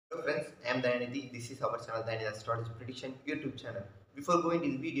friends, I am Thayanithi. This is our channel Thayanithi Astrology Prediction YouTube channel. Before going to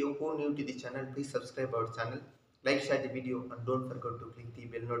the video, who new to the channel, please subscribe our channel, like, share the video and don't forget to click the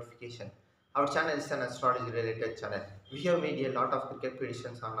bell notification. Our channel is an astrology related channel. We have made a lot of cricket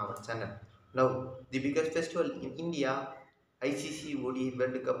predictions on our channel. Now, the biggest festival in India, ICC ODI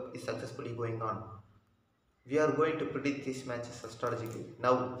World Cup is successfully going on. We are going to predict these matches astrologically.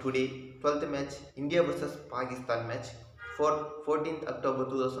 Now, today, 12th match, India vs Pakistan match for 14th October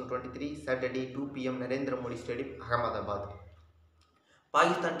 2023, Saturday, 2 p.m. Narendra Modi Stadium, Ahmedabad.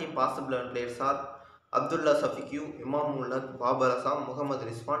 Pakistan team possible players are Abdullah Safiq, Imam Mullah, Babar Azam, Muhammad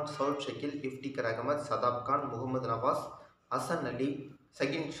Rizwan, Saud Shakil, Iftikhar Ahmed, Sadab Khan, Muhammad Nawaz, Hassan Ali,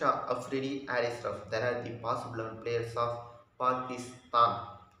 Sagin Shah Afridi, Arif. There are the possible players of Pakistan.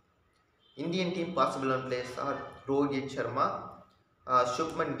 Indian team possible players are Rohit Sharma,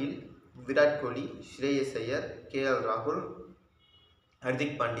 Shubman Gill, Virat Kohli, Shreyas Iyer, KL Rahul,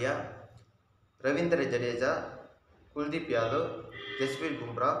 Hardik Pandya, Ravindra Jadeja, Kuldeep Yadav, Jasprit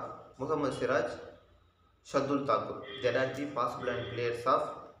Bumrah, Mohammad Siraj, Shardul Thakur. There are the possible players of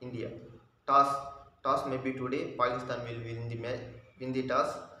India. Toss may be today. Pakistan will win the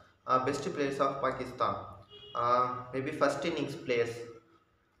toss. Best players of Pakistan. Maybe first innings players.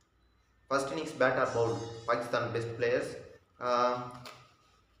 First innings bat or bowl. Pakistan best players.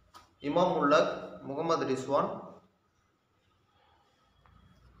 Imam Mullah, Muhammad Rizwan,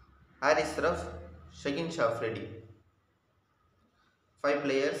 Arif, Shagin Shah Freddy. 5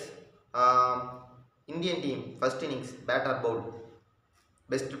 players. Indian team first innings bat or bowl.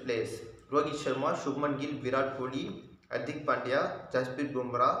 Best players: Rohit Sharma, Shubman Gill, Virat Kohli, Hardik Pandya, Jasprit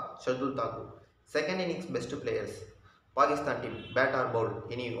Bumrah, Shardul Thakur. Second innings best players: Pakistan team bat or bowl,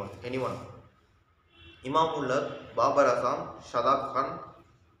 anyone. Imam Mullah, Babar Azam, Shadab Khan,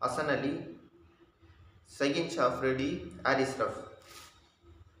 Hassan Ali, Sagin Shah Freddy, Arif.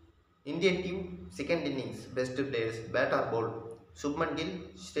 Indian team second innings best players bat or bowl: Shubman Gill,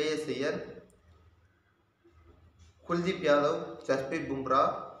 Shreyas Iyer, Kuldeep Yadav, Jasprit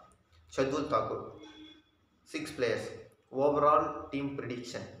Bumrah, Shardul Thakur. 6 players. Overall team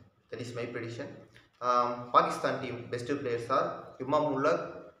prediction. That is my prediction. Pakistan team best players are Imam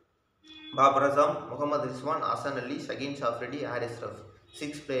Mullah, Babar Azam, Muhammad Rizwan, Hassan Ali, Shagin Shah Freddy, Arif.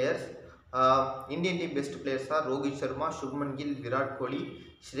 6 players. Indian team best players are Rohit Sharma, Shubman Gill, Virat Kohli,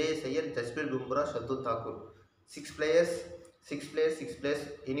 Shreyas Iyer, Jasprit Bumrah, Shardul Thakur. 6 players.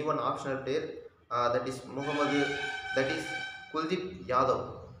 Anyone optional player. That is Kuldeep Yadav,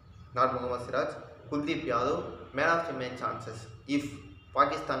 not Muhammad Siraj. Kuldeep Yadav, man of the match chances. If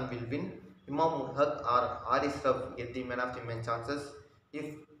Pakistan will win, Imam Mullah or Arif get the man of the match chances.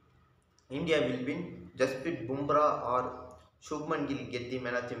 If India will win, Jasprit Bumrah or Shubman Gill get the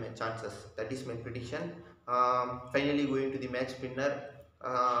man of the match chances. That is my prediction. Finally going to the match winner.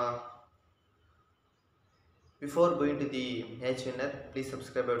 Before going to the match winner, please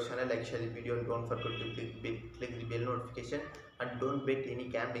subscribe our channel, like, share the video and don't forget to click the bell notification and don't bet any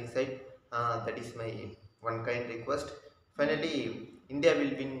gambling site. That is my one kind request. Finally, India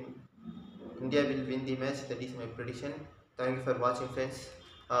will win the match. That is my prediction. Thank you for watching, friends.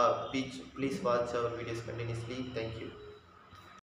 Please watch our videos continuously. Thank you.